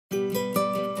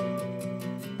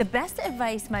The best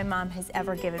advice my mom has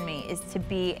ever given me is to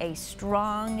be a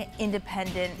strong,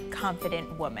 independent,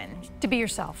 confident woman. To be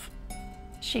yourself.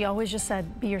 She always just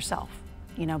said, be yourself.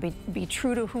 You know, be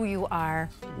true to who you are.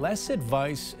 Less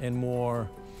advice and more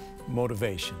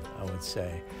motivation, I would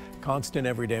say. Constant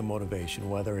everyday motivation,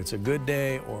 whether it's a good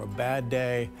day or a bad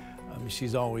day,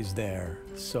 she's always there.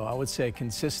 So I would say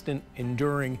consistent,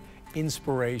 enduring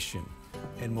inspiration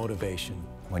and motivation.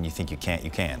 When you think you can't, you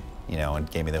can. You know, and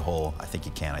gave me the whole, I think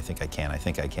you can, I think I can, I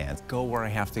think I can. Go where I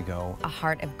have to go. A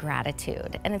heart of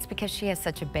gratitude, and it's because she has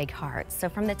such a big heart. So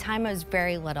from the time I was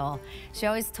very little, she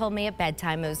always told me at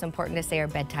bedtime it was important to say our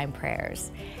bedtime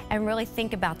prayers and really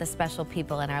think about the special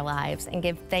people in our lives and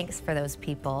give thanks for those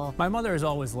people. My mother has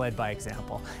always led by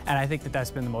example, and I think that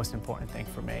that's been the most important thing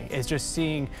for me, is just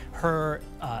seeing her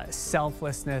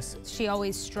selflessness. She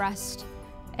always stressed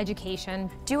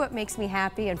education. Do what makes me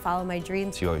happy and follow my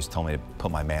dreams. She always told me to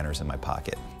put my manners in my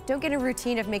pocket. Don't get a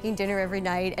routine of making dinner every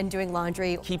night and doing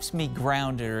laundry. Keeps me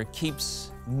grounded, or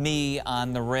keeps me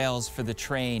on the rails for the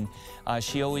train.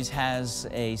 She always has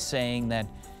a saying that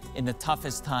in the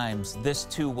toughest times, this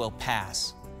too will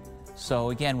pass. So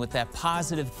again, with that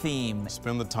positive theme.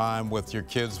 Spend the time with your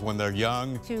kids when they're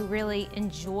young. To really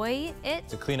enjoy it.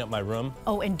 To clean up my room.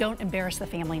 Oh, and don't embarrass the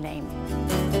family name.